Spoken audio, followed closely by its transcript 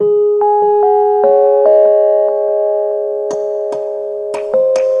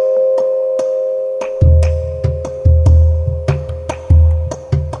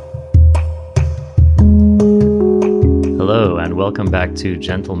welcome back to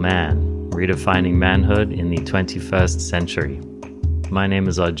Gentleman, redefining manhood in the 21st century. My name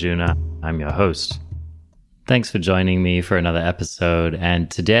is Arjuna, I'm your host. Thanks for joining me for another episode,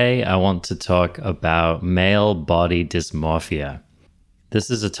 and today I want to talk about male body dysmorphia. This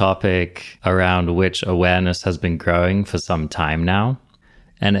is a topic around which awareness has been growing for some time now,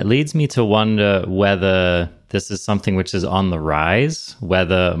 and it leads me to wonder whether this is something which is on the rise,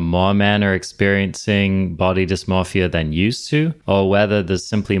 whether more men are experiencing body dysmorphia than used to, or whether there's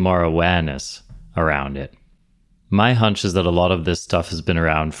simply more awareness around it. My hunch is that a lot of this stuff has been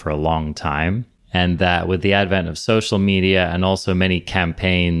around for a long time, and that with the advent of social media and also many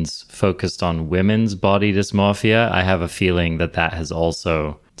campaigns focused on women's body dysmorphia, I have a feeling that that has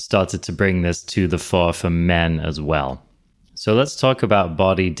also started to bring this to the fore for men as well. So let's talk about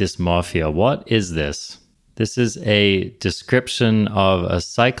body dysmorphia. What is this? This is a description of a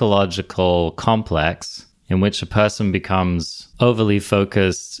psychological complex in which a person becomes overly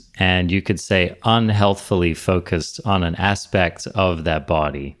focused and you could say unhealthfully focused on an aspect of their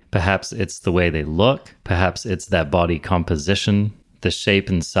body. Perhaps it's the way they look, perhaps it's their body composition, the shape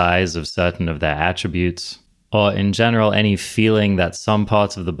and size of certain of their attributes, or in general any feeling that some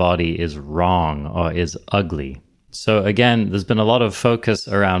part of the body is wrong or is ugly. So again, there's been a lot of focus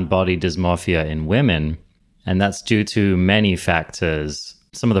around body dysmorphia in women, and that's due to many factors.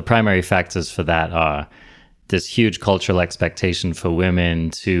 Some of the primary factors for that are this huge cultural expectation for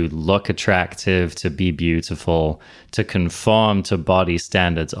women to look attractive, to be beautiful, to conform to body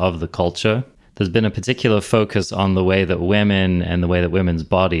standards of the culture. There's been a particular focus on the way that women and the way that women's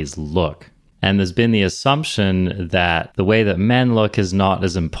bodies look. And there's been the assumption that the way that men look is not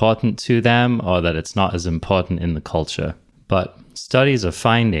as important to them, or that it's not as important in the culture. But studies are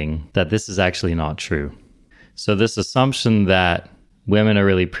finding that this is actually not true. So this assumption that women are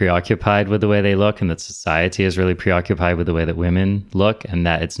really preoccupied with the way they look and that society is really preoccupied with the way that women look and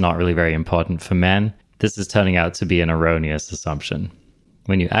that it's not really very important for men, this is turning out to be an erroneous assumption.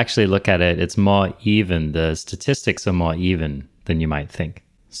 When you actually look at it, it's more even. The statistics are more even than you might think.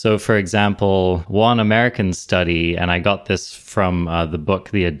 So for example, one American study, and I got this from the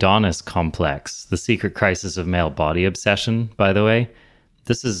book The Adonis Complex, The Secret Crisis of Male Body Obsession, by the way.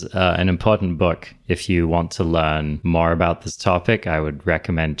 This is an important book. If you want to learn more about this topic, I would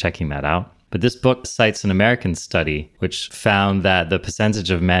recommend checking that out. But this book cites an American study which found that the percentage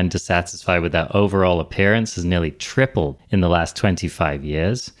of men dissatisfied with their overall appearance has nearly tripled in the last 25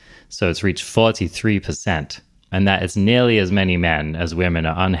 years. So it's reached 43%, and that it's nearly as many men as women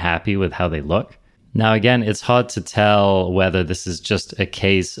are unhappy with how they look. Now, again, it's hard to tell whether this is just a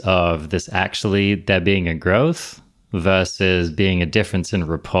case of this actually there being a growth versus being a difference in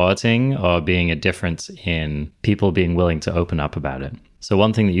reporting or being a difference in people being willing to open up about it. So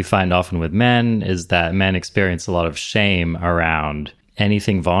one thing that you find often with men is that men experience a lot of shame around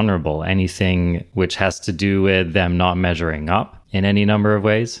anything vulnerable, anything which has to do with them not measuring up in any number of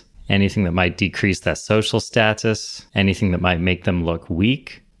ways, anything that might decrease their social status, anything that might make them look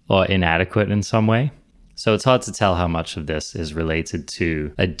weak or inadequate in some way. So it's hard to tell how much of this is related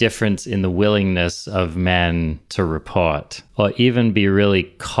to a difference in the willingness of men to report or even be really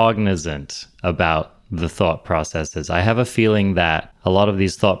cognizant about the thought processes. I have a feeling that a lot of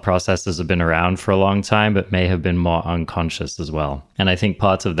these thought processes have been around for a long time, but may have been more unconscious as well. And I think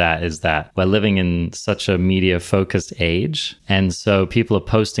part of that is that we're living in such a media-focused age. And so people are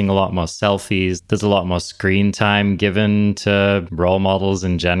posting a lot more selfies. There's a lot more screen time given to role models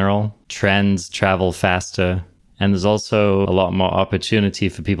in general. Trends travel faster. And there's also a lot more opportunity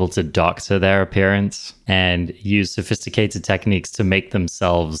for people to doctor their appearance and use sophisticated techniques to make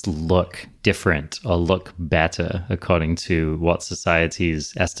themselves look different or look better according to what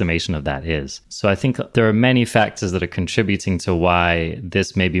society's estimation of that is. So I think there are many factors that are contributing to why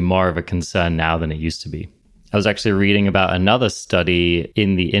this may be more of a concern now than it used to be. I was actually reading about another study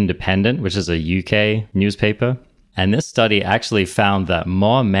in The Independent, which is a UK newspaper. And this study actually found that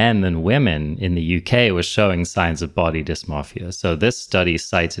more men than women in the UK were showing signs of body dysmorphia. So this study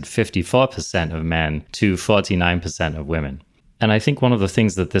cited 54% of men to 49% of women. And I think one of the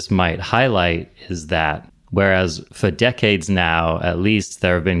things that this might highlight is that whereas for decades now, at least,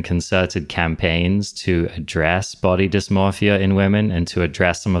 there have been concerted campaigns to address body dysmorphia in women and to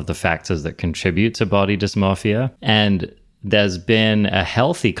address some of the factors that contribute to body dysmorphia. And there's been a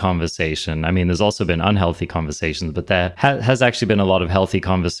healthy conversation. I mean, there's also been unhealthy conversations, but there has actually been a lot of healthy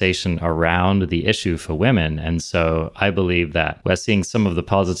conversation around the issue for women. And so I believe that we're seeing some of the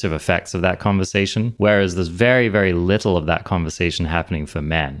positive effects of that conversation, whereas there's very, very little of that conversation happening for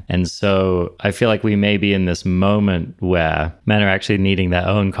men. And so I feel like we may be in this moment where men are actually needing their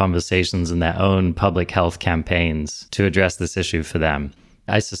own conversations and their own public health campaigns to address this issue for them.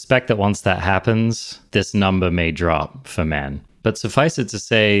 I suspect that once that happens, this number may drop for men. But suffice it to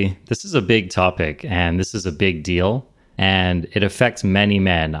say, this is a big topic and this is a big deal, and it affects many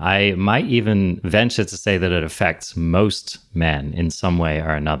men. I might even venture to say that it affects most men in some way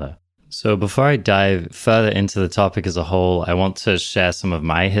or another. So before I dive further into the topic as a whole, I want to share some of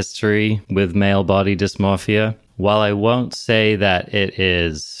my history with male body dysmorphia. While I won't say that it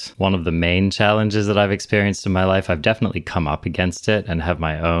is one of the main challenges that I've experienced in my life, I've definitely come up against it and have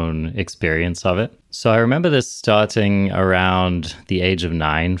my own experience of it. So I remember this starting around the age of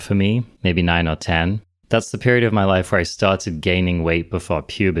 9 for me, maybe 9 or 10. That's the period of my life where I started gaining weight before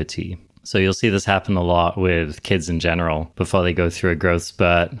puberty. So you'll see this happen a lot with kids in general. Before they go through a growth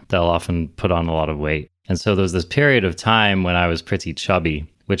spurt, they'll often put on a lot of weight. And so there was this period of time when I was pretty chubby,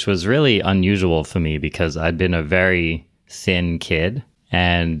 which was really unusual for me because I'd been a very thin kid.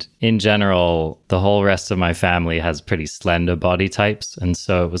 And in general, the whole rest of my family has pretty slender body types. And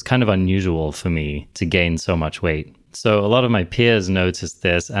so it was kind of unusual for me to gain so much weight. So a lot of my peers noticed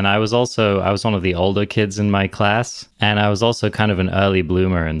this. And I was one of the older kids in my class. And I was also kind of an early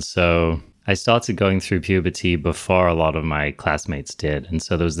bloomer. And so I started going through puberty before a lot of my classmates did. And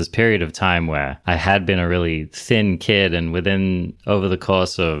so there was this period of time where I had been a really thin kid, and over the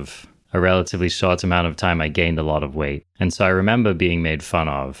course of a relatively short amount of time, I gained a lot of weight. And so I remember being made fun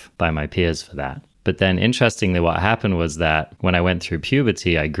of by my peers for that. But then interestingly, what happened was that when I went through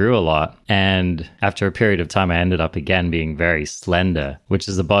puberty, I grew a lot. And after a period of time, I ended up again being very slender, which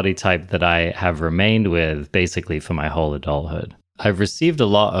is the body type that I have remained with basically for my whole adulthood. I've received a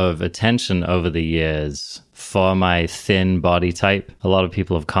lot of attention over the years for my thin body type. A lot of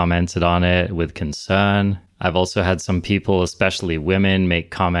people have commented on it with concern. I've also had some people, especially women, make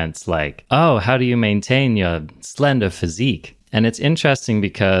comments like, "Oh, how do you maintain your slender physique?" And it's interesting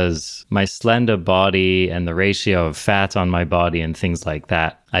because my slender body and the ratio of fat on my body and things like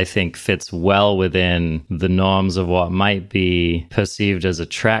that, I think fits well within the norms of what might be perceived as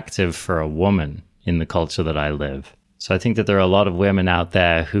attractive for a woman in the culture that I live. So I think that there are a lot of women out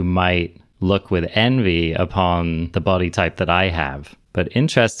there who might look with envy upon the body type that I have. But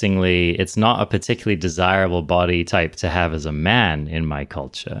interestingly, it's not a particularly desirable body type to have as a man in my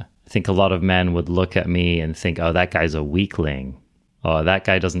culture. I think a lot of men would look at me and think, "Oh, that guy's a weakling," or "That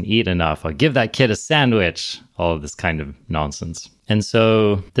guy doesn't eat enough," or "Give that kid a sandwich," all of this kind of nonsense. And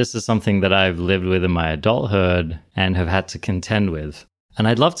so this is something that I've lived with in my adulthood and have had to contend with. And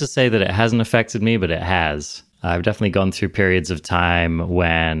I'd love to say that it hasn't affected me, but it has. I've definitely gone through periods of time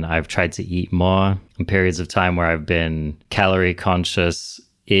when I've tried to eat more, and periods of time where I've been calorie conscious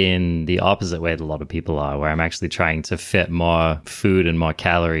in the opposite way that a lot of people are, where I'm actually trying to fit more food and more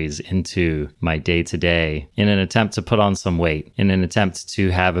calories into my day-to-day in an attempt to put on some weight, in an attempt to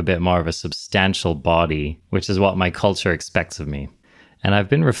have a bit more of a substantial body, which is what my culture expects of me. And I've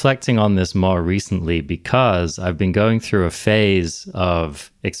been reflecting on this more recently because I've been going through a phase of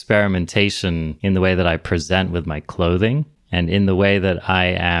experimentation in the way that I present with my clothing and in the way that I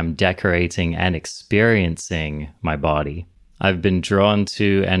am decorating and experiencing my body. I've been drawn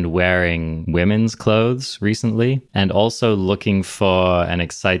to and wearing women's clothes recently, and also looking for and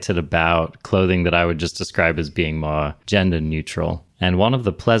excited about clothing that I would just describe as being more gender neutral. And one of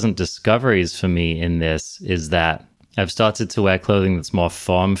the pleasant discoveries for me in this is that I've started to wear clothing that's more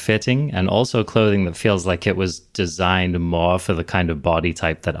form-fitting, and also clothing that feels like it was designed more for the kind of body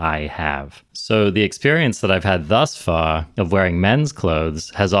type that I have. So the experience that I've had thus far of wearing men's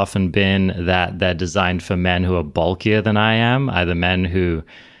clothes has often been that they're designed for men who are bulkier than I am, either men who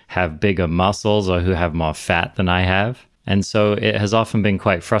have bigger muscles or who have more fat than I have. And so it has often been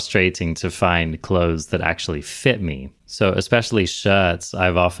quite frustrating to find clothes that actually fit me. So especially shirts,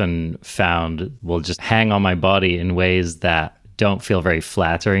 I've often found will just hang on my body in ways that don't feel very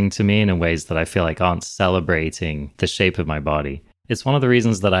flattering to me, and in ways that I feel like aren't celebrating the shape of my body. It's one of the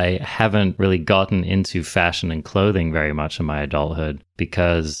reasons that I haven't really gotten into fashion and clothing very much in my adulthood,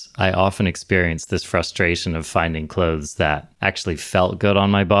 because I often experience this frustration of finding clothes that actually felt good on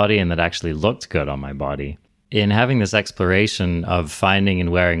my body and that actually looked good on my body. in having this exploration of finding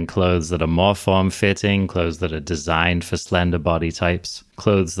and wearing clothes that are more form-fitting, clothes that are designed for slender body types,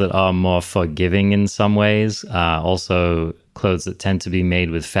 clothes that are more forgiving in some ways, also clothes that tend to be made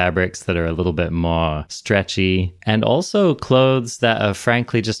with fabrics that are a little bit more stretchy, and also clothes that are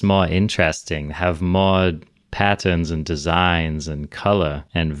frankly just more interesting, have more patterns and designs and color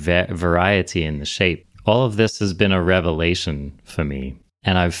and variety in the shape. All of this has been a revelation for me.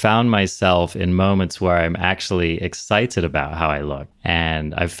 And I've found myself in moments where I'm actually excited about how I look.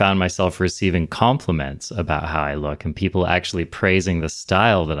 And I've found myself receiving compliments about how I look and people actually praising the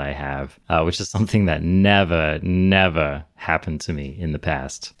style that I have, which is something that never happened to me in the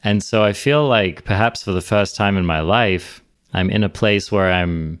past. And so I feel like perhaps for the first time in my life, I'm in a place where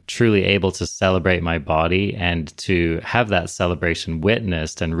I'm truly able to celebrate my body and to have that celebration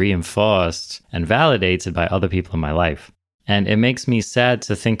witnessed and reinforced and validated by other people in my life. And it makes me sad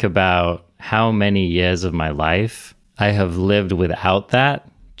to think about how many years of my life I have lived without that,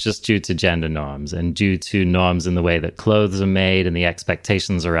 just due to gender norms and due to norms in the way that clothes are made and the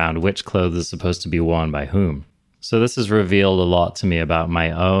expectations around which clothes are supposed to be worn by whom. So this has revealed a lot to me about my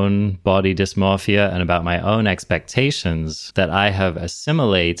own body dysmorphia and about my own expectations that I have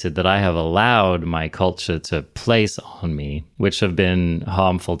assimilated, that I have allowed my culture to place on me, which have been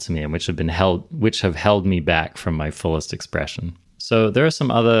harmful to me and which have held me back from my fullest expression. So there are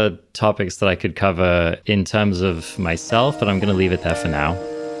some other topics that I could cover in terms of myself, but I'm going to leave it there for now.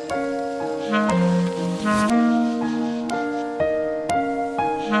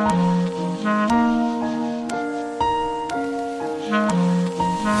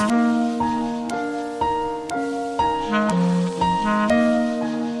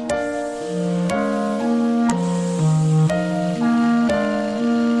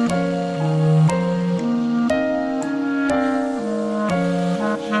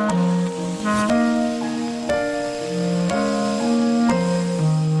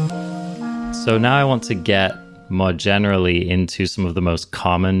 So now I want to get more generally into some of the most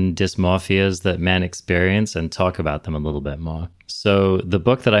common dysmorphias that men experience and talk about them a little bit more. So the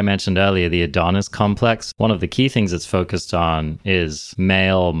book that I mentioned earlier, The Adonis Complex, one of the key things it's focused on is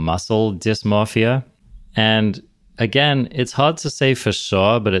male muscle dysmorphia. And again, it's hard to say for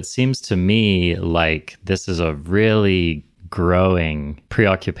sure, but it seems to me like this is a really growing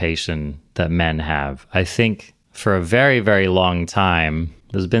preoccupation that men have. I think for a very, very long time,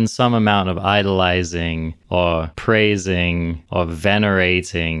 there's been some amount of idolizing or praising or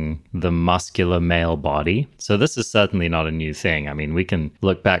venerating the muscular male body. So this is certainly not a new thing. I mean, we can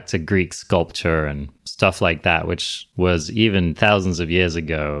look back to Greek sculpture and stuff like that, which was even thousands of years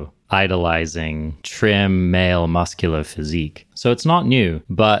ago, idolizing trim male muscular physique. So it's not new,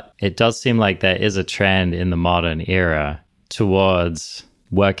 but it does seem like there is a trend in the modern era towards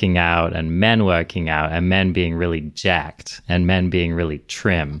working out and men being really jacked and men being really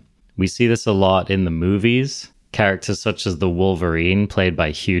trim. We see this a lot in the movies. Characters such as the Wolverine, played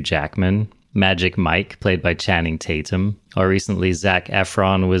by Hugh Jackman, Magic Mike, played by Channing Tatum, or recently Zac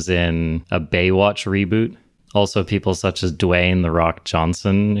Efron was in a Baywatch reboot. Also people such as Dwayne "The Rock"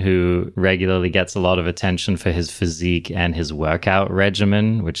 Johnson, who regularly gets a lot of attention for his physique and his workout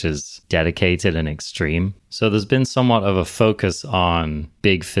regimen, which is dedicated and extreme. So there's been somewhat of a focus on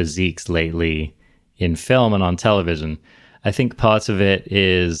big physiques lately in film and on television. I think part of it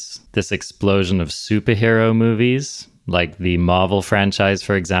is this explosion of superhero movies, like the Marvel franchise,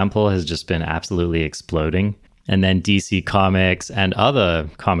 for example, has just been absolutely exploding. And then DC Comics and other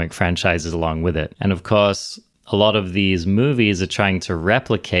comic franchises along with it. And of course, a lot of these movies are trying to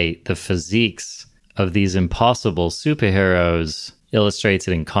replicate the physiques of these impossible superheroes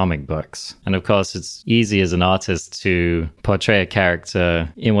illustrated in comic books. And of course, it's easy as an artist to portray a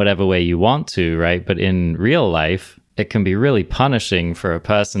character in whatever way you want to, right? But in real life, it can be really punishing for a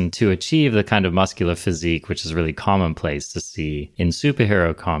person to achieve the kind of muscular physique, which is really commonplace to see in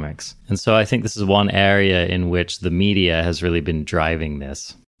superhero comics. And so I think this is one area in which the media has really been driving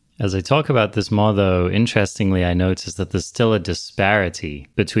this. As I talk about this more, though, interestingly, I noticed that there's still a disparity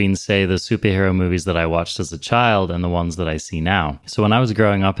between, say, the superhero movies that I watched as a child and the ones that I see now. So when I was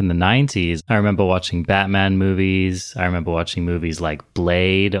growing up in the 90s, I remember watching Batman movies. I remember watching movies like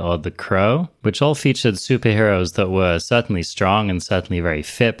Blade or The Crow, which all featured superheroes that were certainly strong and certainly very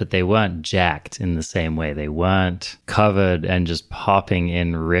fit, but they weren't jacked in the same way. They weren't covered and just popping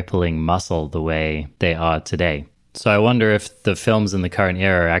in rippling muscle the way they are today. So I wonder if the films in the current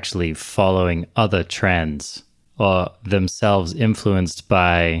era are actually following other trends or themselves influenced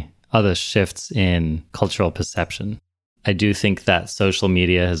by other shifts in cultural perception. I do think that social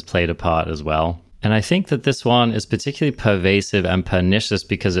media has played a part as well. And I think that this one is particularly pervasive and pernicious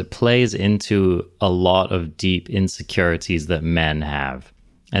because it plays into a lot of deep insecurities that men have.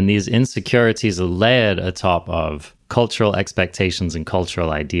 And these insecurities are layered atop of cultural expectations and cultural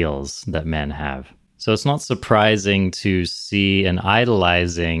ideals that men have. So it's not surprising to see an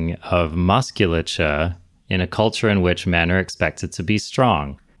idolizing of musculature in a culture in which men are expected to be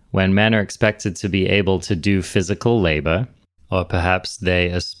strong. When men are expected to be able to do physical labor, or perhaps they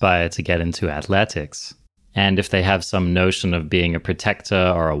aspire to get into athletics. And if they have some notion of being a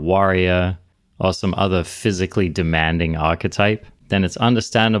protector or a warrior or some other physically demanding archetype, then it's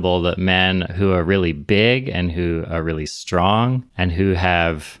understandable that men who are really big and who are really strong and who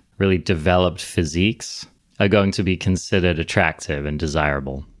have really developed physiques are going to be considered attractive and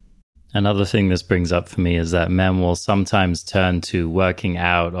desirable. Another thing this brings up for me is that men will sometimes turn to working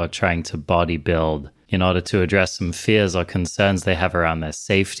out or trying to bodybuild in order to address some fears or concerns they have around their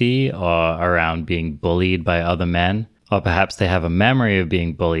safety or around being bullied by other men. Or perhaps they have a memory of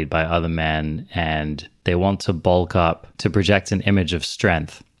being bullied by other men and they want to bulk up to project an image of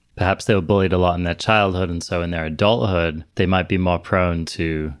strength. Perhaps they were bullied a lot in their childhood, and so in their adulthood, they might be more prone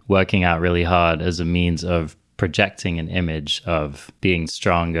to working out really hard as a means of projecting an image of being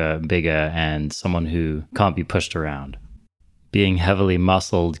stronger, bigger, and someone who can't be pushed around. Being heavily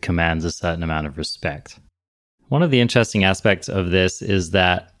muscled commands a certain amount of respect. One of the interesting aspects of this is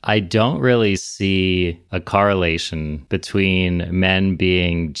that I don't really see a correlation between men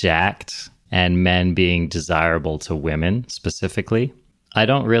being jacked and men being desirable to women specifically. I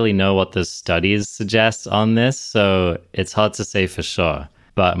don't really know what the studies suggest on this, so it's hard to say for sure.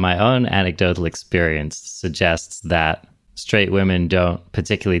 But my own anecdotal experience suggests that straight women don't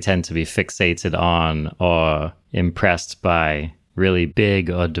particularly tend to be fixated on or impressed by really big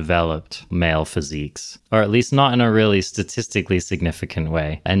or developed male physiques, or at least not in a really statistically significant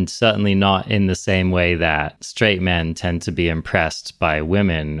way, and certainly not in the same way that straight men tend to be impressed by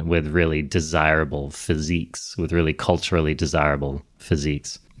women with really desirable physiques, with really culturally desirable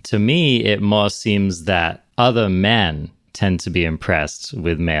physiques. To me, it more seems that other men tend to be impressed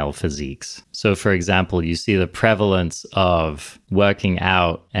with male physiques. So, for example, you see the prevalence of working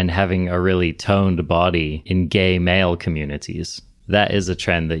out and having a really toned body in gay male communities. That is a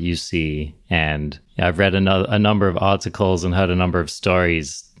trend that you see. And I've read a number of articles and heard a number of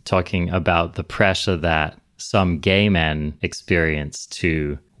stories talking about the pressure that some gay men experience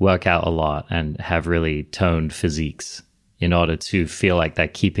to work out a lot and have really toned physiques in order to feel like they're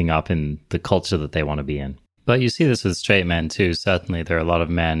keeping up in the culture that they want to be in. But you see this with straight men too. Certainly there are a lot of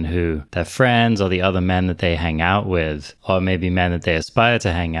men who their friends or the other men that they hang out with, or maybe men that they aspire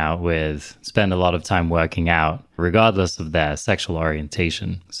to hang out with, spend a lot of time working out, regardless of their sexual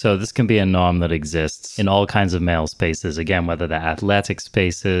orientation. So this can be a norm that exists in all kinds of male spaces, again, whether they're athletic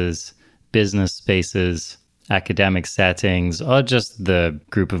spaces, business spaces, academic settings, or just the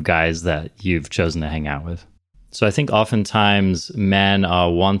group of guys that you've chosen to hang out with. So I think oftentimes men are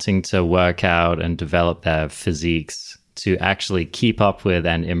wanting to work out and develop their physiques to actually keep up with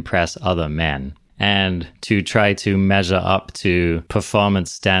and impress other men, and to try to measure up to performance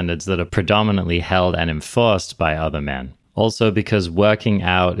standards that are predominantly held and enforced by other men. Also because working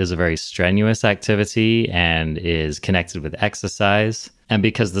out is a very strenuous activity and is connected with exercise, and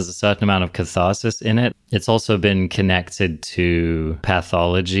because there's a certain amount of catharsis in it, it's also been connected to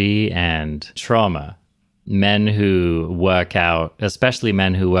pathology and trauma. Men who work out, especially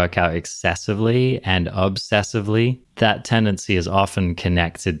men who work out excessively and obsessively, that tendency is often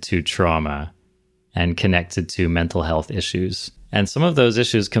connected to trauma and connected to mental health issues. And some of those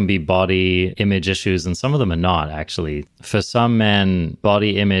issues can be body image issues, and some of them are not, actually. For some men,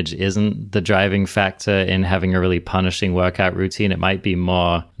 body image isn't the driving factor in having a really punishing workout routine. It might be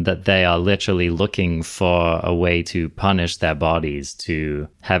more that they are literally looking for a way to punish their bodies, to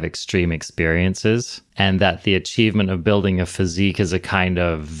have extreme experiences, and that the achievement of building a physique is a kind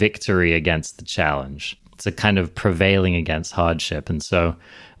of victory against the challenge. It's a kind of prevailing against hardship. And so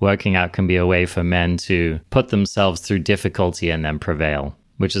working out can be a way for men to put themselves through difficulty and then prevail,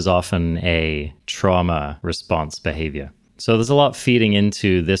 which is often a trauma response behavior. So there's a lot feeding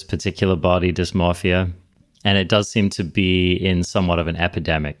into this particular body dysmorphia, and it does seem to be in somewhat of an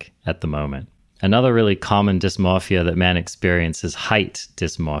epidemic at the moment. Another really common dysmorphia that men experience is height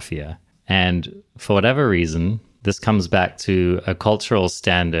dysmorphia. And for whatever reason, this comes back to a cultural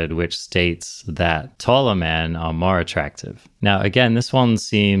standard which states that taller men are more attractive. Now, again, this one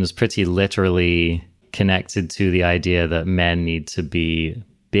seems pretty literally connected to the idea that men need to be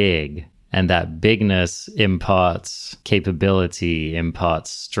big, and that bigness imparts capability,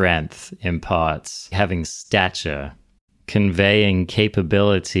 imparts strength, imparts having stature, conveying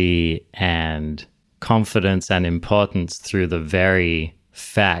capability and confidence and importance through the very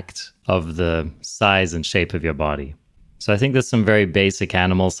fact of the size and shape of your body. So I think there's some very basic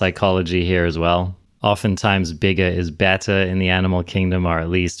animal psychology here as well. Oftentimes, bigger is better in the animal kingdom, or at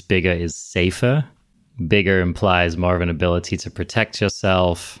least bigger is safer. Bigger implies more of an ability to protect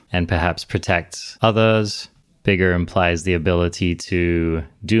yourself and perhaps protect others. Bigger implies the ability to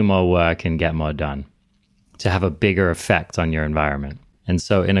do more work and get more done, to have a bigger effect on your environment. And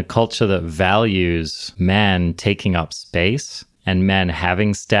so in a culture that values man taking up space and men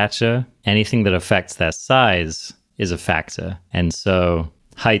having stature, anything that affects their size is a factor. And so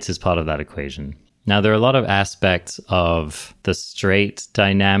height is part of that equation. Now, there are a lot of aspects of the straight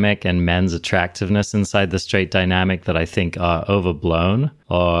dynamic and men's attractiveness inside the straight dynamic that I think are overblown,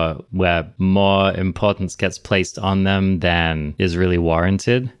 or where more importance gets placed on them than is really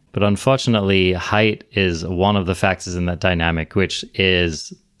warranted. But unfortunately, height is one of the factors in that dynamic, which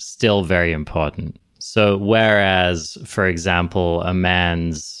is still very important. So whereas, for example, a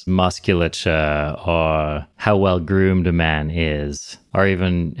man's musculature or how well groomed a man is, or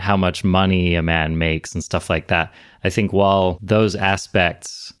even how much money a man makes and stuff like that, I think while those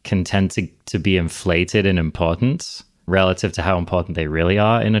aspects can tend to be inflated in importance relative to how important they really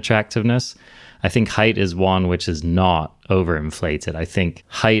are in attractiveness, I think height is one which is not overinflated. I think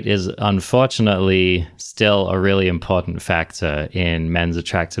height is unfortunately still a really important factor in men's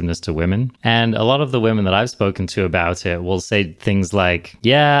attractiveness to women. And a lot of the women that I've spoken to about it will say things like,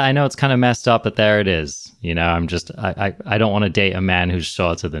 yeah, I know it's kind of messed up, but there it is. You know, I don't want to date a man who's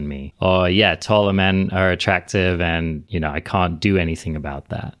shorter than me. Or yeah, taller men are attractive and, you know, I can't do anything about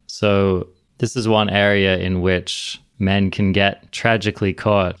that. So this is one area in which men can get tragically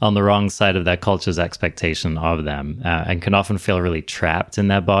caught on the wrong side of their culture's expectation of them, and can often feel really trapped in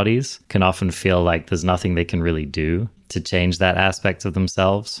their bodies, can often feel like there's nothing they can really do to change that aspect of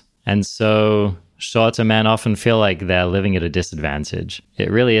themselves. And so shorter men often feel like they're living at a disadvantage.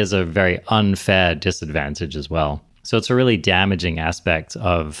 It really is a very unfair disadvantage as well. So it's a really damaging aspect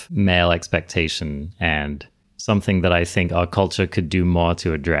of male expectation, and something that I think our culture could do more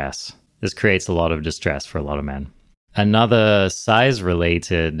to address. This creates a lot of distress for a lot of men. Another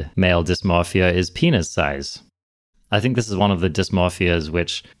size-related male dysmorphia is penis size. I think this is one of the dysmorphias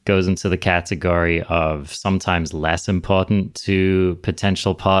which goes into the category of sometimes less important to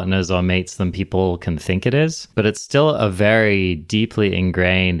potential partners or mates than people can think it is, but it's still a very deeply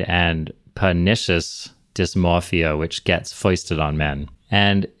ingrained and pernicious dysmorphia which gets foisted on men.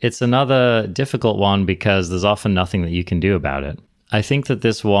 And it's another difficult one because there's often nothing that you can do about it. I think that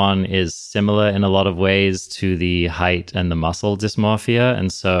this one is similar in a lot of ways to the height and the muscle dysmorphia,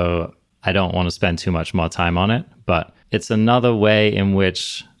 and so I don't want to spend too much more time on it, but it's another way in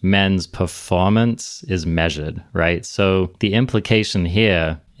which men's performance is measured, right? So the implication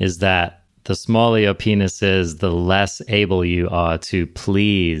here is that the smaller your penis is, the less able you are to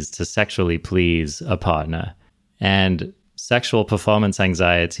sexually please a partner. And sexual performance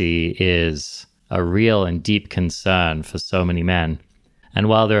anxiety is a real and deep concern for so many men. And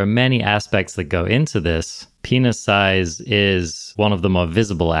while there are many aspects that go into this, penis size is one of the more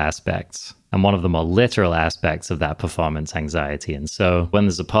visible aspects and one of the more literal aspects of that performance anxiety. And so when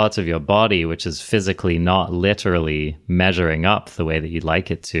there's a part of your body which is physically not literally measuring up the way that you'd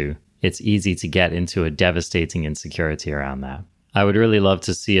like it to, it's easy to get into a devastating insecurity around that. I would really love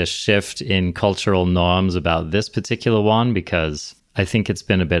to see a shift in cultural norms about this particular one, because I think it's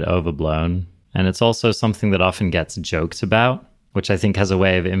been a bit overblown. And it's also something that often gets joked about, which I think has a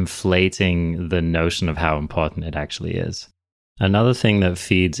way of inflating the notion of how important it actually is. Another thing that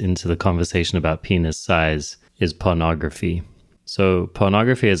feeds into the conversation about penis size is pornography. So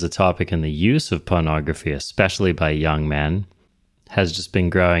pornography as a topic and the use of pornography, especially by young men, has just been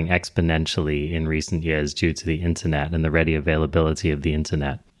growing exponentially in recent years due to the internet and the ready availability of the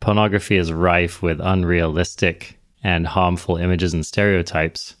internet. Pornography is rife with unrealistic and harmful images and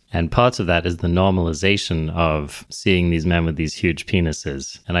stereotypes. And part of that is the normalization of seeing these men with these huge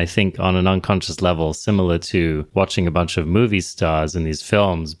penises. And I think on an unconscious level, similar to watching a bunch of movie stars in these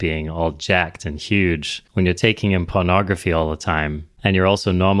films being all jacked and huge, when you're taking in pornography all the time, and you're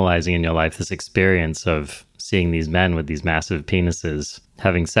also normalizing in your life this experience of seeing these men with these massive penises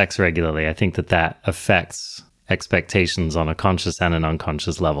having sex regularly, I think that affects expectations on a conscious and an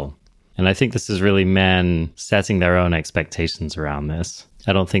unconscious level. And I think this is really men setting their own expectations around this.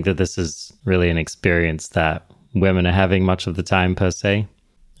 I don't think that this is really an experience that women are having much of the time per se.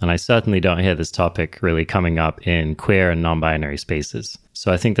 And I certainly don't hear this topic really coming up in queer and non-binary spaces.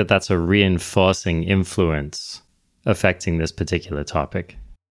 So I think that that's a reinforcing influence affecting this particular topic.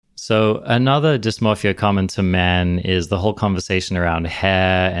 So another dysmorphia common to men is the whole conversation around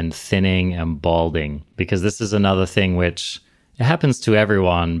hair and thinning and balding, because this is another thing which it happens to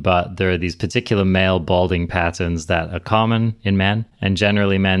everyone, but there are these particular male balding patterns that are common in men, and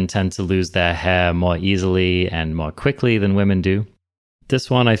generally men tend to lose their hair more easily and more quickly than women do. This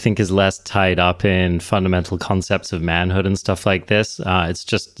one, I think, is less tied up in fundamental concepts of manhood and stuff like this.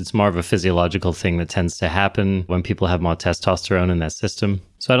 It's more of a physiological thing that tends to happen when people have more testosterone in their system.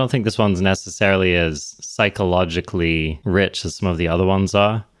 So I don't think this one's necessarily as psychologically rich as some of the other ones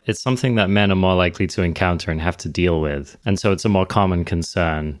are. It's something that men are more likely to encounter and have to deal with. And so it's a more common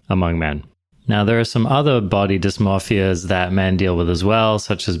concern among men. Now, there are some other body dysmorphias that men deal with as well,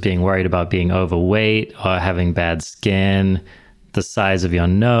 such as being worried about being overweight or having bad skin, the size of your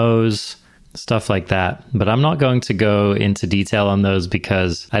nose, stuff like that. But I'm not going to go into detail on those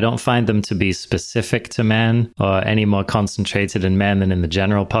because I don't find them to be specific to men or any more concentrated in men than in the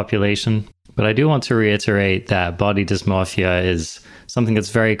general population. But I do want to reiterate that body dysmorphia is something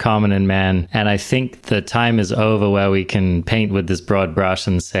that's very common in men. And I think the time is over where we can paint with this broad brush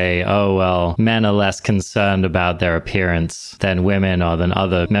and say, oh, well, men are less concerned about their appearance than women or than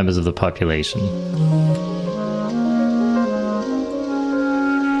other members of the population.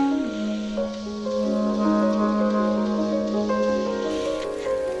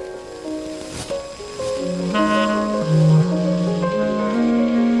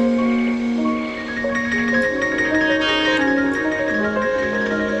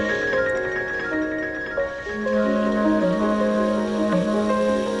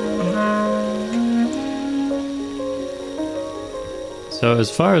 So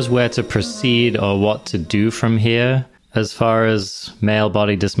as far as where to proceed or what to do from here, as far as male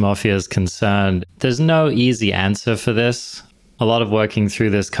body dysmorphia is concerned, there's no easy answer for this. A lot of working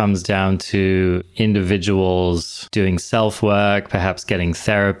through this comes down to individuals doing self-work, perhaps getting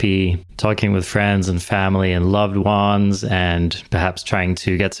therapy, talking with friends and family and loved ones, and perhaps trying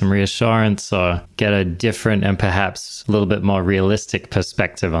to get some reassurance or get a different and perhaps a little bit more realistic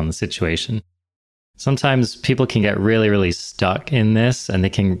perspective on the situation. Sometimes people can get really, really stuck in this, and they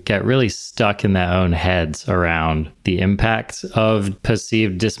can get really stuck in their own heads around the impact of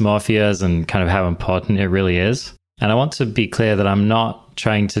perceived dysmorphias and kind of how important it really is. And I want to be clear that I'm not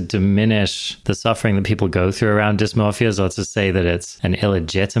trying to diminish the suffering that people go through around dysmorphias or to say that it's an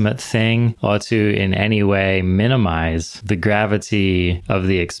illegitimate thing or to in any way minimize the gravity of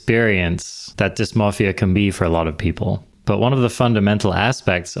the experience that dysmorphia can be for a lot of people. But one of the fundamental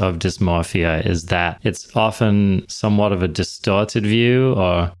aspects of dysmorphia is that it's often somewhat of a distorted view,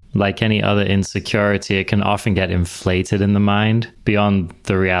 or like any other insecurity, it can often get inflated in the mind beyond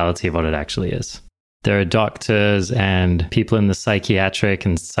the reality of what it actually is. There are doctors and people in the psychiatric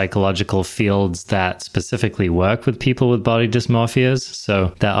and psychological fields that specifically work with people with body dysmorphias.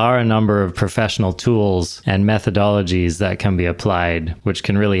 So there are a number of professional tools and methodologies that can be applied, which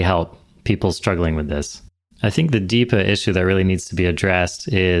can really help people struggling with this. I think the deeper issue that really needs to be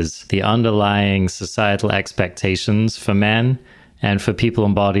addressed is the underlying societal expectations for men and for people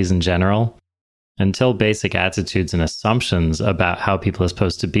and bodies in general. Until basic attitudes and assumptions about how people are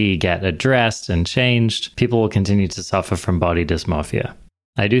supposed to be get addressed and changed, people will continue to suffer from body dysmorphia.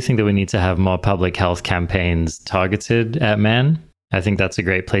 I do think that we need to have more public health campaigns targeted at men. I think that's a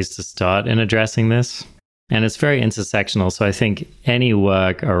great place to start in addressing this. And it's very intersectional, so I think any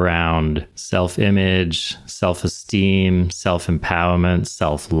work around self-image, self-esteem, self-empowerment,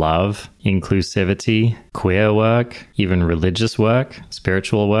 self-love, inclusivity, queer work, even religious work,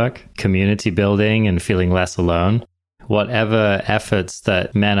 spiritual work, community building and feeling less alone, whatever efforts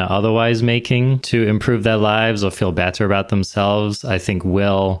that men are otherwise making to improve their lives or feel better about themselves, I think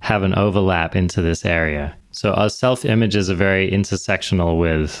will have an overlap into this area. So our self-images are very intersectional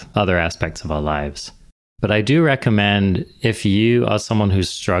with other aspects of our lives. But I do recommend, if you are someone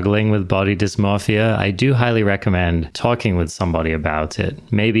who's struggling with body dysmorphia, I do highly recommend talking with somebody about it.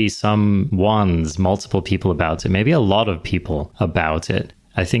 Maybe multiple people about it, maybe a lot of people about it.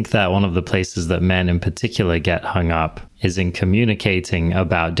 I think that one of the places that men in particular get hung up is in communicating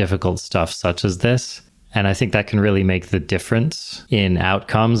about difficult stuff such as this. And I think that can really make the difference in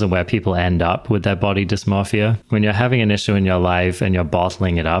outcomes and where people end up with their body dysmorphia. When you're having an issue in your life and you're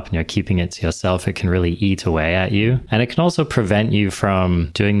bottling it up and you're keeping it to yourself, it can really eat away at you. And it can also prevent you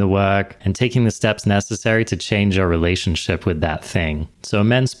from doing the work and taking the steps necessary to change your relationship with that thing. So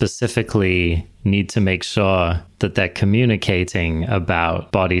men specifically need to make sure that they're communicating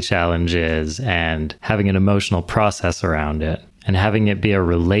about body challenges and having an emotional process around it. And having it be a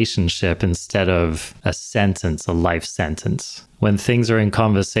relationship instead of a sentence, a life sentence, when things are in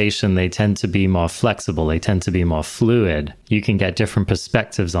conversation, they tend to be more flexible. They tend to be more fluid. You can get different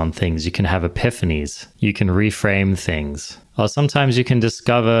perspectives on things. You can have epiphanies. You can reframe things. Or sometimes you can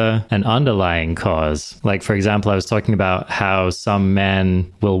discover an underlying cause. Like, for example, I was talking about how some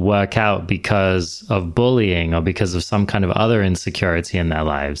men will work out because of bullying or because of some kind of other insecurity in their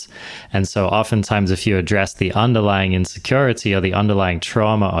lives. And so oftentimes if you address the underlying insecurity or the underlying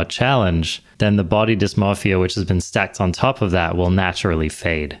trauma or challenge, then the body dysmorphia, which has been stacked on top of that, will naturally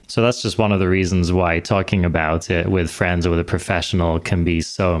fade. So that's just one of the reasons why talking about it with friends or with a professional can be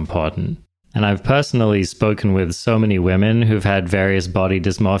so important. And I've personally spoken with so many women who've had various body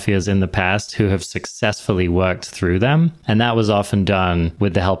dysmorphias in the past who have successfully worked through them. And that was often done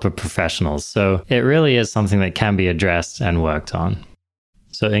with the help of professionals. So it really is something that can be addressed and worked on.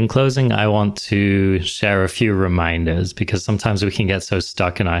 So in closing, I want to share a few reminders, because sometimes we can get so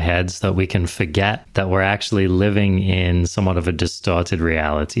stuck in our heads that we can forget that we're actually living in somewhat of a distorted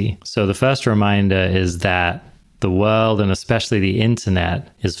reality. So the first reminder is that the world, and especially the internet,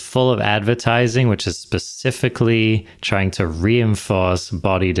 is full of advertising which is specifically trying to reinforce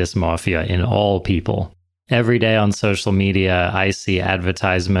body dysmorphia in all people. Every day on social media, I see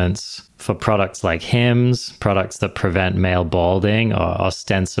advertisements for products like Hims, products that prevent male balding or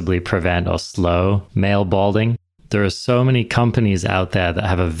ostensibly prevent or slow male balding. There are so many companies out there that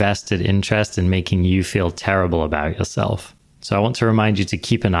have a vested interest in making you feel terrible about yourself. So I want to remind you to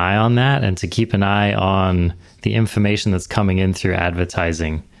keep an eye on that and to keep an eye on the information that's coming in through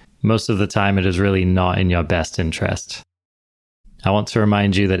advertising. Most of the time, it is really not in your best interest. I want to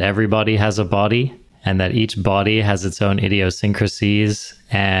remind you that everybody has a body and that each body has its own idiosyncrasies,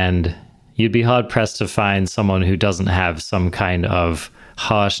 and you'd be hard-pressed to find someone who doesn't have some kind of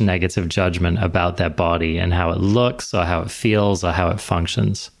harsh negative judgment about their body and how it looks or how it feels or how it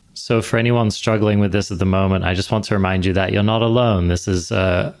functions. So for anyone struggling with this at the moment, I just want to remind you that you're not alone. This is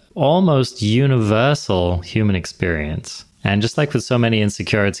a almost universal human experience. And just like with so many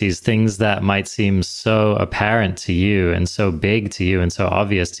insecurities, things that might seem so apparent to you and so big to you and so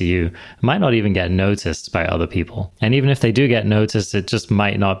obvious to you might not even get noticed by other people. And even if they do get noticed, it just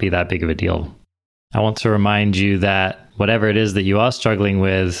might not be that big of a deal. I want to remind you that whatever it is that you are struggling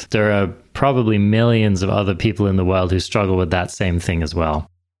with, there are probably millions of other people in the world who struggle with that same thing as well.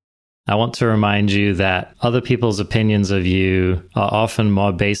 I want to remind you that other people's opinions of you are often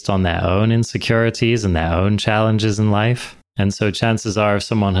more based on their own insecurities and their own challenges in life. And so chances are if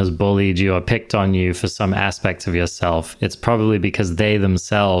someone has bullied you or picked on you for some aspect of yourself, it's probably because they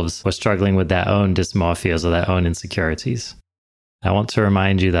themselves were struggling with their own dysmorphias or their own insecurities. I want to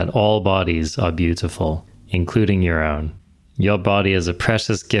remind you that all bodies are beautiful, including your own. Your body is a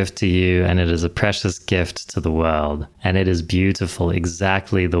precious gift to you, and it is a precious gift to the world, and it is beautiful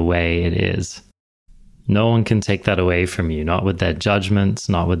exactly the way it is. No one can take that away from you, not with their judgments,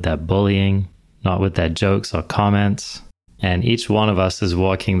 not with their bullying, not with their jokes or comments. And each one of us is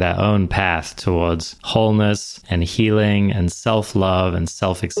walking their own path towards wholeness and healing and self-love and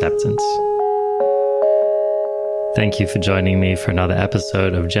self-acceptance. Thank you for joining me for another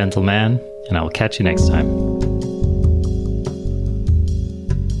episode of Gentleman, and I will catch you next time.